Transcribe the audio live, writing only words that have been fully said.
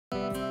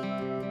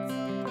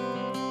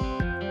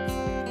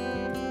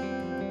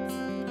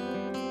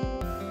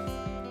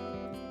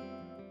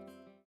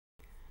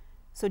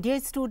So,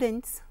 dear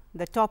students,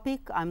 the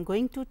topic I am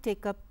going to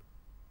take up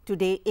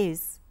today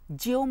is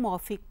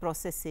geomorphic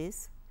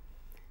processes.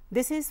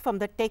 This is from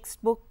the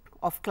textbook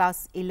of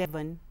class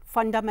 11,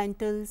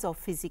 Fundamentals of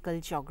Physical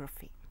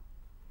Geography.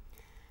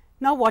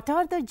 Now, what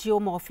are the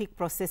geomorphic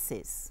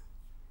processes?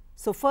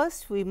 So,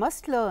 first we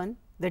must learn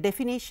the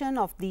definition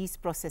of these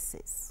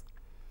processes.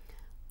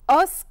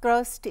 Earth's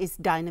crust is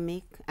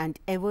dynamic and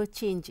ever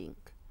changing.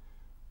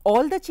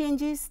 All the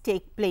changes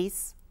take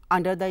place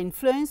under the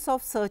influence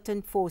of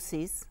certain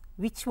forces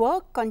which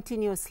work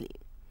continuously.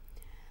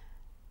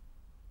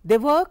 They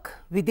work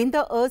within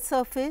the Earth's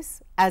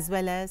surface as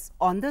well as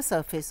on the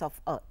surface of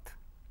Earth.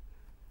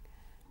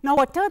 Now,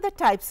 what are the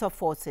types of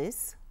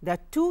forces? There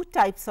are two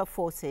types of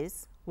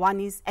forces. One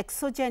is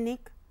exogenic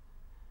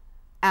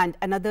and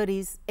another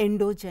is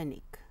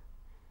endogenic.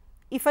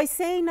 If I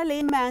say in a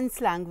layman's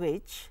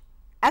language,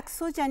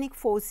 exogenic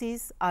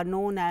forces are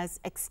known as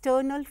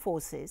external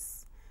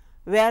forces,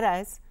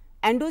 whereas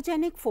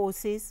endogenic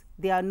forces,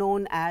 they are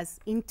known as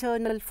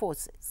internal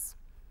forces.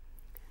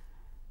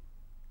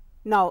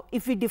 Now,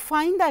 if we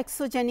define the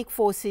exogenic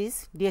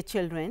forces, dear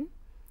children,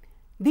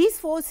 these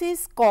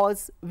forces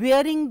cause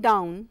wearing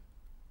down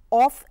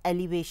of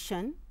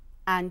elevation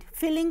and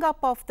filling up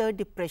of the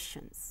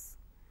depressions.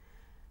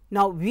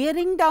 Now,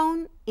 wearing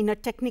down in a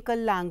technical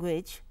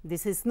language,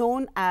 this is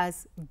known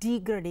as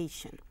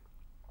degradation,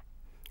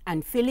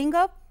 and filling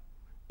up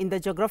in the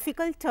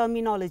geographical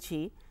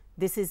terminology,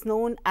 this is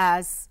known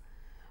as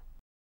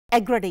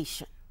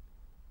aggradation.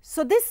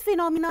 So, this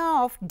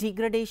phenomena of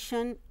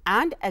degradation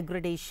and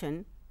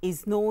aggradation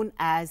is known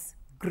as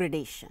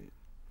gradation.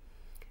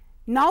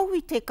 Now,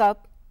 we take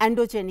up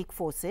endogenic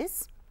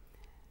forces.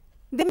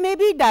 They may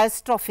be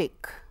diastrophic,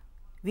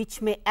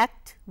 which may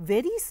act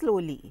very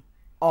slowly,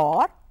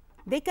 or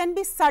they can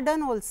be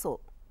sudden also.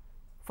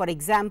 For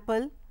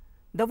example,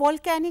 the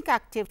volcanic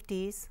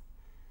activities,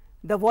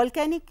 the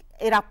volcanic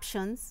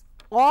eruptions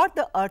or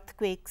the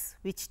earthquakes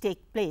which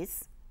take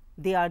place,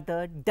 they are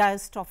the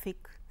diastrophic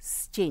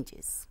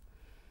changes.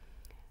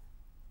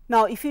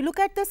 Now, if you look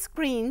at the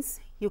screens,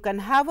 you can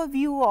have a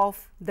view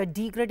of the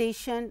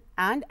degradation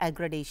and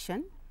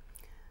aggradation.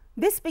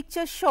 This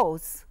picture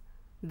shows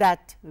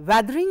that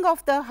weathering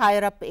of the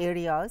higher up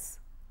areas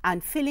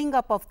and filling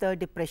up of the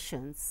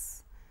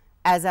depressions.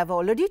 As I have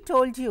already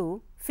told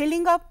you,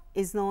 filling up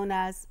is known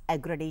as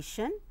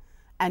aggradation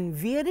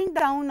and wearing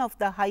down of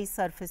the high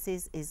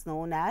surfaces is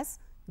known as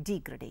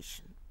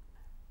degradation.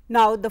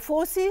 Now, the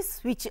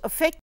forces which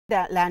affect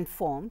the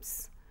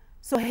landforms.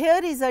 So, here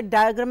is a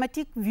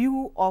diagrammatic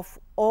view of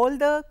all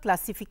the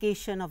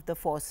classification of the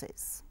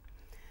forces.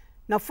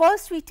 Now,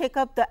 first we take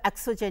up the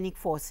exogenic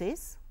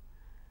forces.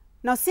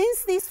 Now,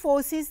 since these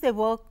forces they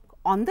work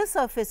on the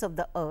surface of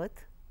the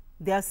earth,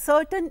 there are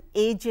certain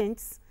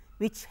agents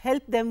which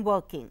help them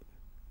working.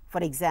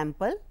 For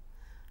example,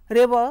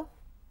 river,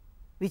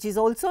 which is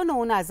also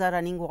known as a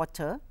running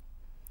water,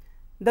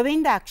 the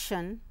wind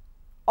action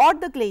or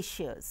the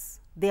glaciers,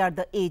 they are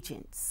the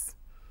agents.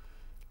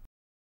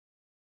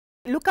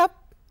 Look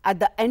up at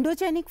the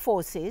endogenic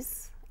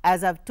forces.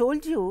 As I have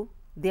told you,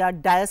 they are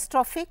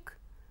diastrophic,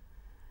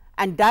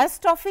 and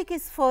diastrophic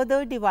is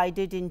further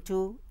divided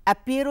into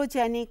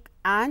aperogenic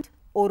and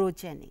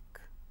orogenic.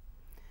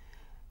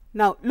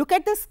 Now, look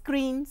at the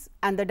screens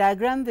and the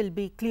diagram will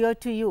be clear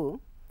to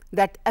you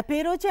that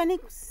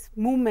aperogenic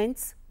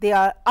movements, they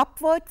are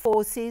upward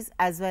forces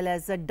as well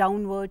as the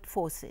downward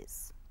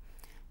forces,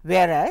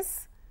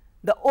 whereas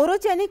the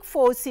orogenic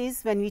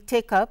forces when we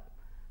take up,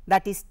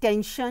 that is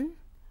tension,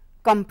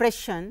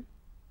 compression,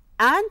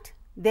 and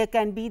there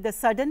can be the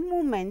sudden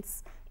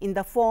movements in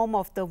the form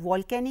of the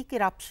volcanic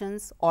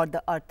eruptions or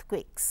the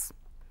earthquakes.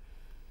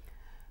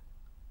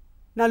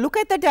 Now, look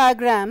at the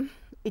diagram,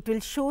 it will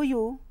show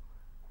you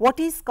what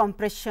is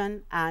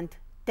compression and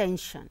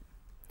tension.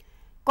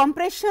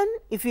 Compression,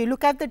 if you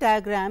look at the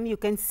diagram, you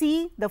can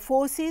see the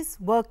forces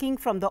working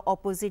from the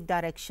opposite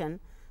direction,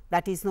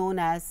 that is known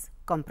as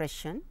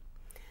compression.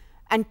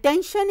 And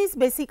tension is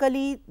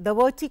basically the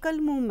vertical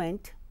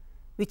movement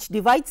which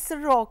divides the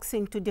rocks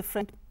into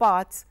different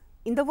parts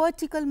in the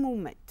vertical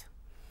movement.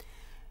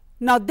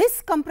 Now,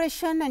 this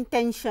compression and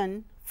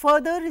tension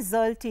further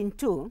result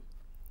into,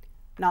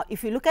 now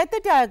if you look at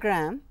the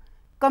diagram,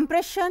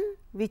 compression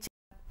which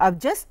I have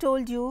just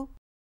told you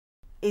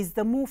is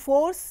the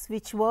force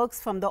which works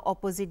from the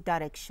opposite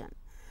direction.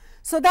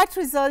 So, that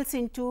results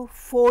into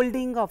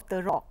folding of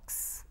the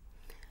rocks.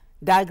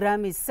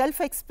 Diagram is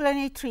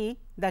self-explanatory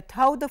that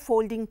how the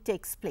folding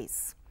takes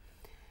place.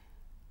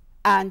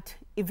 And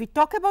if we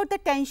talk about the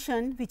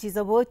tension, which is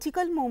a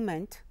vertical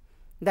movement,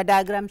 the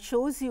diagram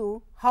shows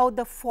you how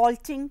the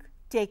faulting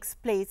takes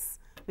place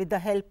with the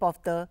help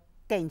of the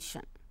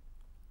tension.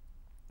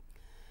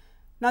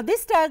 Now,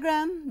 this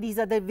diagram, these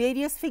are the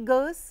various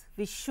figures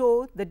which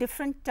show the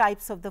different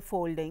types of the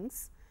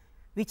foldings,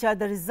 which are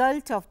the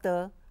result of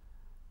the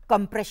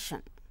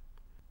compression.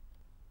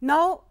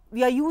 Now,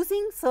 we are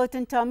using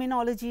certain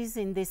terminologies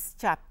in this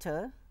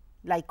chapter,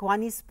 like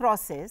one is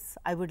process.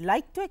 I would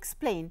like to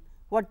explain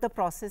what the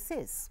process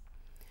is.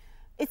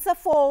 It is a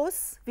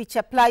force which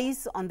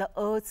applies on the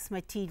earth's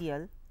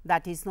material,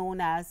 that is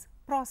known as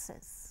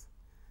process.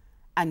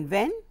 And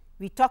when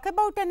we talk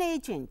about an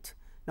agent,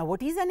 now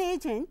what is an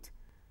agent?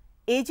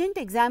 Agent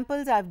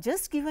examples I have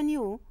just given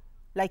you,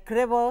 like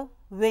river,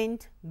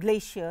 wind,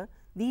 glacier,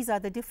 these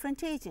are the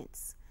different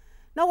agents.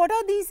 Now what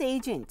are these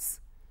agents?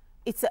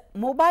 It is a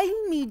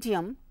mobile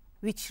medium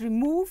which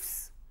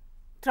removes,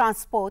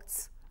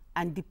 transports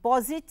and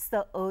deposits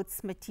the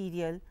earth's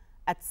material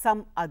at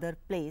some other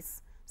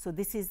place. So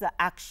this is the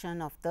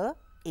action of the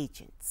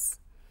agents.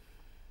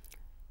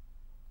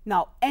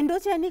 Now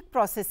endogenic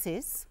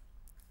processes,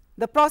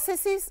 the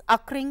processes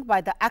occurring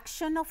by the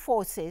action of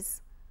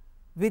forces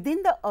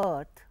within the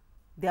earth,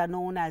 they are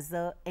known as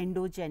the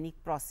endogenic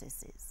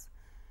processes.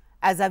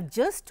 As I have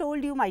just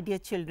told you, my dear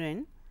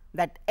children,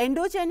 that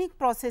endogenic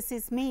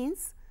processes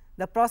means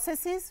the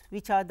processes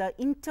which are the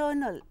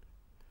internal.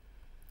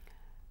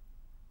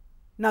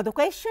 Now the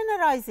question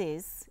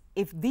arises,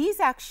 if these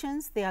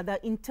actions, they are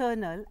the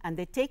internal and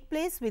they take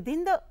place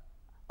within the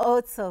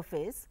earth's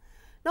surface,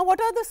 now what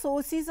are the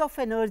sources of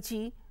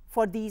energy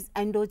for these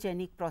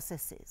endogenic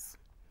processes?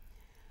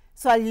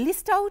 So I will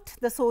list out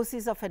the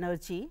sources of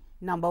energy.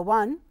 Number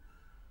 1,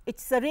 it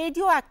is the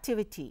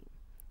radioactivity.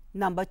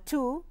 Number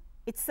 2,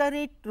 it is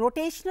the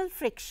rotational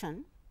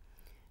friction.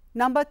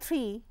 Number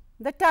 3,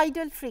 the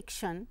tidal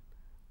friction.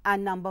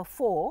 And number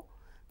 4,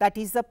 that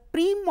is the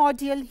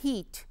primordial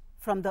heat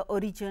from the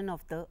origin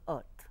of the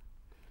earth.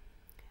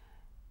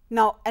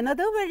 Now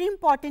another very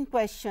important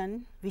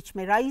question which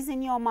may rise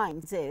in your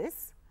minds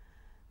is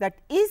that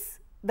is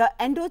the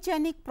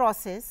endogenic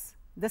process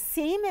the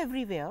same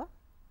everywhere,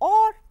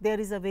 or there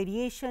is a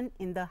variation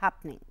in the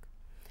happening?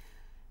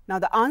 Now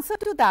the answer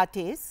to that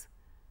is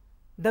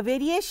the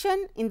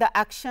variation in the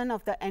action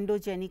of the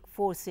endogenic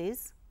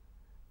forces,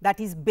 that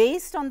is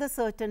based on the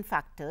certain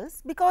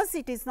factors, because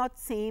it is not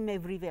same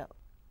everywhere.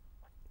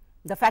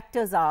 The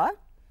factors are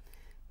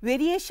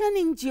variation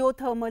in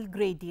geothermal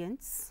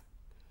gradients,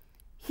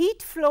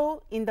 heat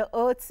flow in the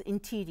earth's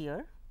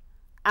interior,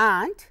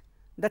 and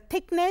the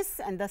thickness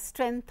and the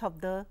strength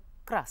of the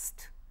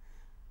crust.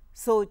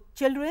 So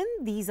children,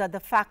 these are the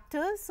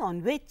factors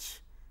on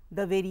which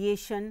the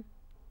variation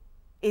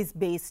is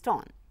based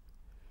on.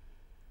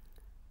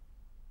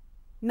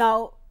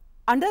 Now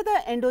under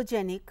the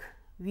endogenic,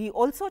 we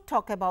also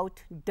talk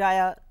about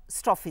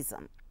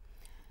diastrophism.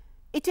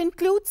 It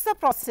includes the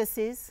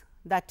processes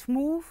that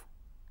move,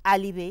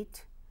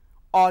 elevate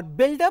or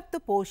build up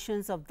the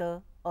portions of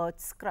the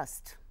earth's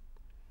crust.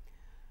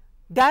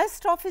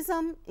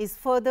 Diastrophism is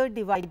further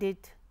divided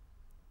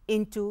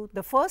into,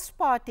 the first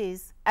part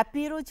is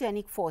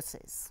aperogenic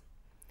forces.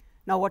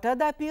 Now what are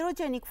the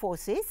aperogenic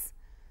forces?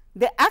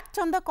 They act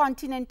on the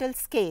continental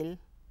scale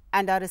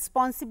and are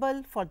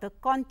responsible for the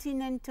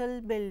continental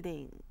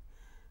building.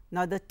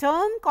 Now the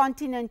term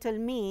continental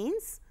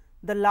means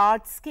the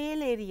large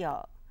scale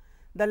area,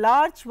 the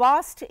large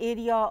vast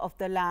area of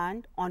the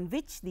land on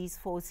which these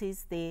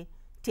forces they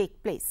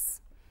take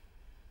place.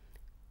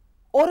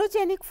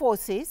 Orogenic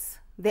forces,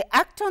 they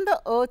act on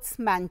the earth's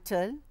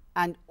mantle,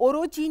 and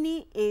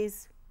orogeny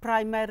is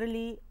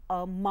primarily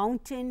a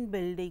mountain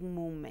building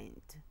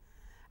movement.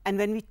 And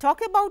when we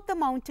talk about the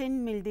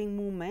mountain building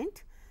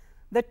movement,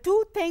 the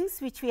two things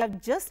which we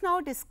have just now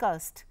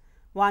discussed,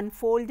 one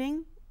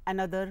folding,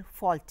 another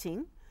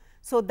faulting.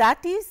 So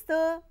that is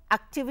the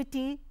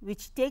activity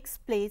which takes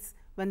place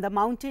when the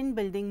mountain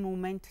building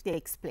movement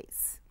takes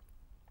place.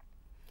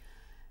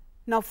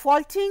 Now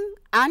faulting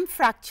and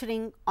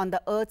fracturing on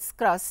the earth's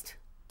crust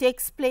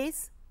takes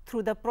place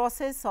through the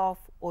process of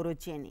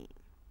orogeny.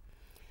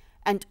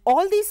 And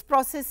all these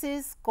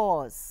processes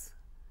cause,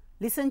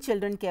 listen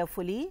children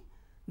carefully,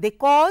 they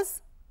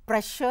cause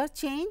pressure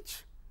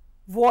change,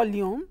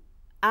 volume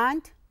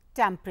and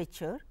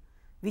temperature,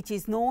 which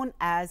is known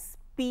as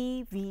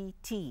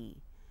PVT,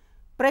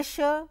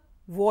 pressure,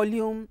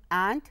 volume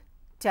and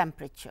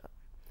temperature.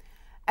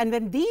 And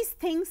when these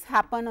things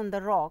happen on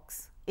the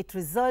rocks, it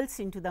results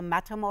into the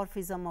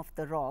metamorphism of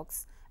the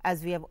rocks,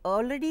 as we have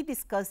already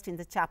discussed in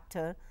the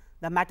chapter,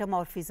 the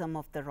metamorphism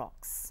of the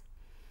rocks.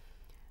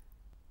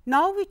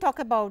 Now we talk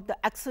about the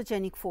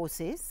exogenic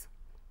forces.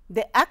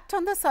 They act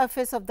on the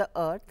surface of the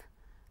earth,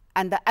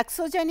 and the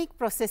exogenic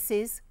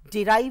processes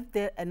derive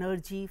their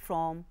energy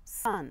from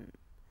sun.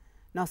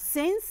 Now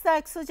since the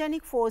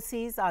exogenic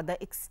forces are the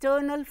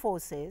external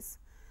forces,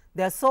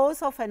 their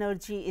source of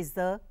energy is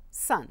the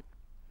sun.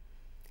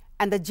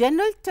 And the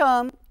general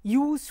term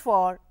used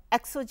for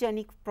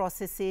exogenic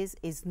processes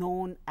is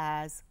known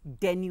as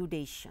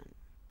denudation.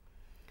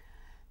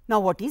 Now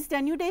what is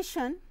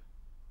denudation?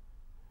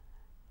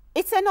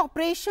 It is an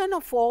operation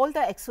of all the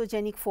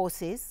exogenic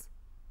forces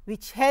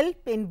which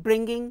help in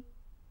bringing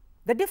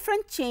the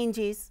different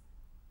changes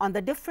on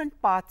the different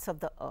parts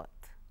of the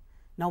earth.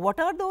 Now what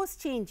are those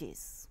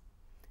changes?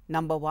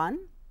 Number 1,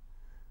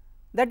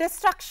 the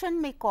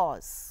destruction may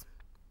cause.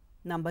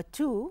 Number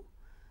 2,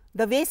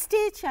 the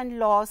wastage and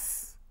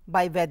loss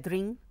by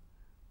weathering,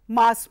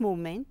 mass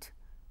movement,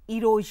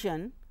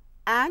 erosion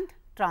and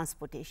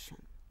transportation.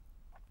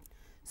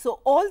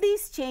 So, all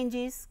these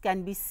changes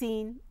can be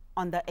seen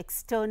on the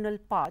external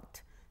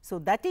part. So,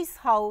 that is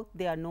how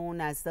they are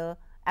known as the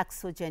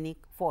exogenic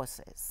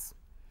forces.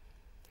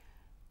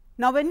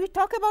 Now, when we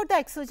talk about the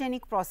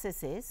exogenic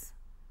processes,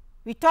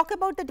 we talk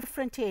about the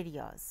different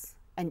areas,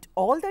 and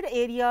all the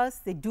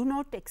areas, they do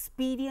not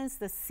experience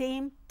the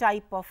same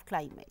type of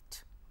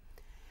climate.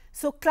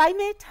 So,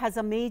 climate has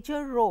a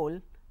major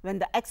role when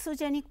the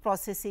exogenic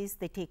processes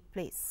they take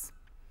place.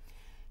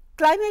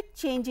 Climate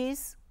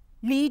changes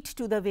lead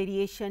to the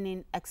variation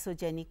in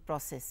exogenic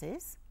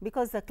processes,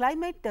 because the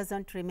climate does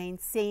not remain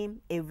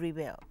same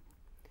everywhere.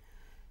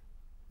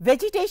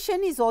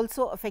 Vegetation is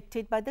also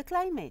affected by the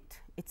climate.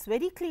 It is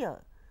very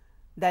clear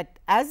that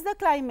as the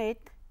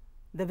climate,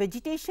 the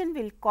vegetation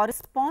will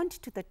correspond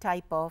to the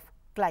type of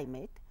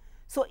climate.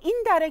 So,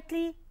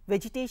 indirectly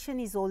vegetation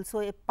is also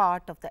a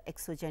part of the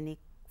exogenic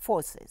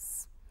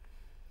forces.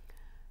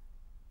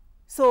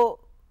 So,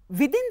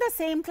 within the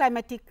same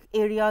climatic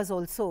areas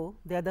also,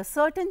 there are the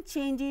certain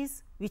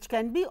changes which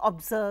can be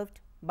observed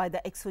by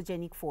the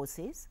exogenic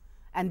forces,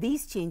 and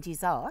these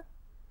changes are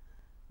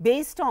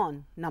based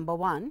on number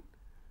 1,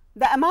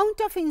 the amount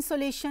of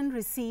insolation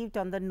received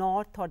on the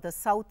north or the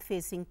south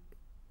facing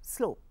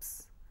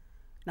slopes.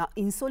 Now,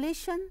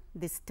 insolation,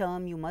 this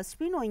term you must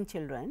be knowing,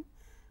 children.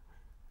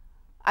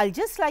 I will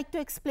just like to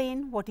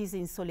explain what is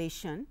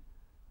insolation.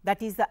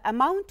 That is the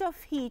amount of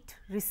heat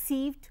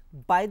received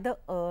by the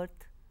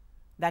earth,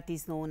 that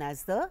is known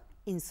as the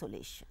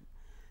insolation.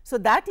 So,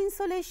 that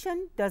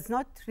insolation does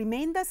not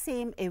remain the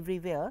same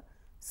everywhere.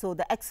 So,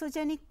 the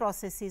exogenic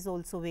processes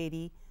also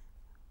vary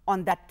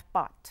on that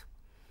part.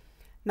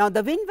 Now,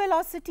 the wind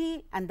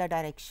velocity and the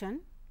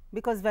direction,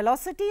 because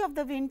velocity of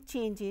the wind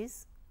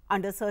changes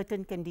under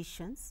certain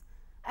conditions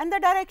and the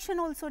direction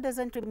also does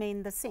not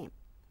remain the same.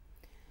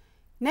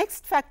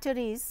 Next factor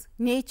is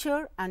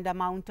nature and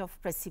amount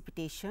of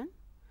precipitation.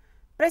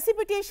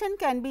 Precipitation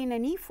can be in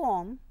any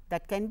form,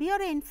 that can be a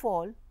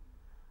rainfall,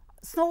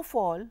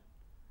 snowfall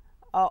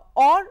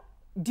or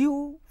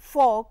dew,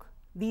 fog.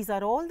 These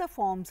are all the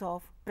forms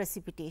of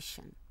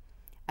precipitation.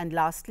 And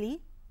lastly,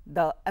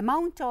 the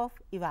amount of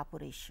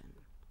evaporation.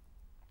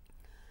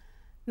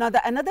 Now,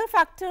 the another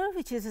factor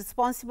which is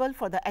responsible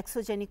for the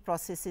exogenic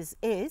processes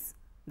is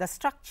the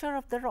structure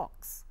of the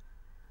rocks.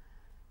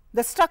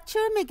 The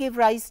structure may give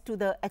rise to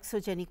the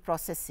exogenic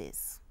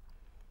processes.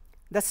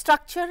 The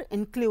structure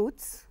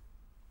includes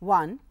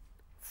 1.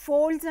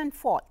 Folds and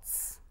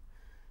faults,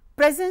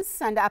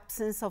 presence and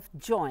absence of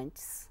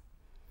joints,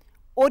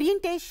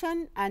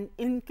 orientation and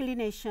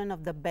inclination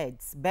of the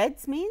beds.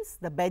 Beds means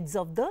the beds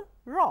of the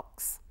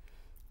rocks,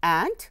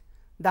 and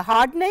the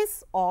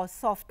hardness or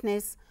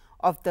softness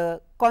of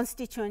the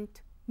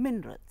constituent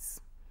minerals.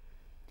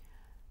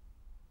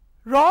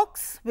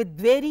 Rocks with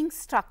varying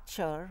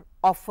structure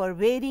offer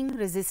varying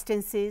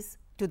resistances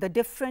to the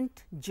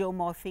different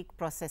geomorphic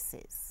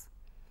processes,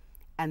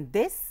 and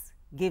this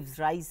gives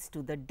rise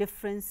to the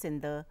difference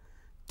in the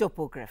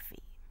topography.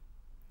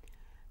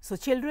 So,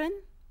 children,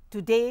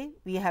 today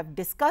we have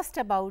discussed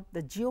about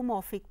the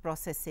geomorphic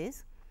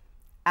processes,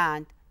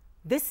 and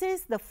this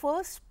is the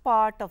first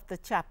part of the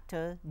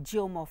chapter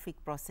geomorphic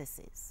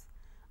processes.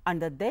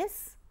 Under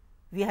this,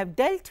 we have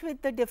dealt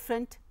with the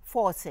different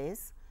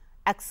forces,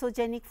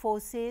 exogenic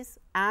forces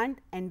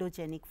and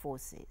endogenic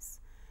forces.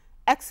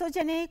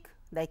 Exogenic,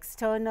 the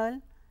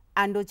external,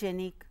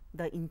 endogenic,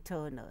 the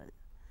internal,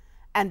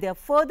 and they are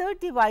further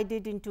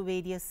divided into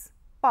various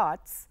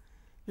parts,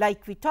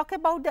 like we talk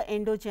about the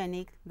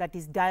endogenic, that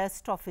is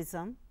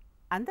diastrophism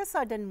and the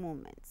sudden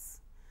movements.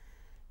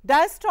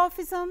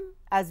 Diastrophism,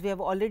 as we have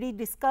already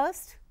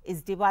discussed,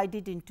 is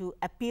divided into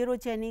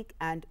aperogenic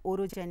and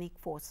orogenic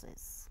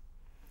forces.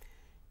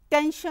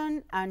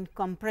 Tension and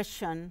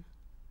compression,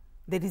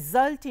 they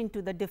result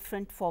into the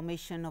different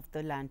formation of the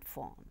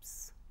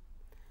landforms.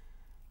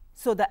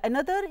 So, the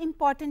another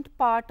important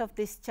part of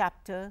this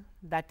chapter,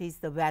 that is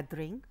the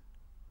weathering,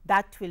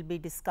 that we will be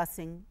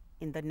discussing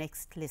in the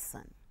next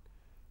lesson.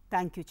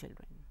 Thank you,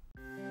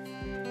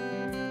 children.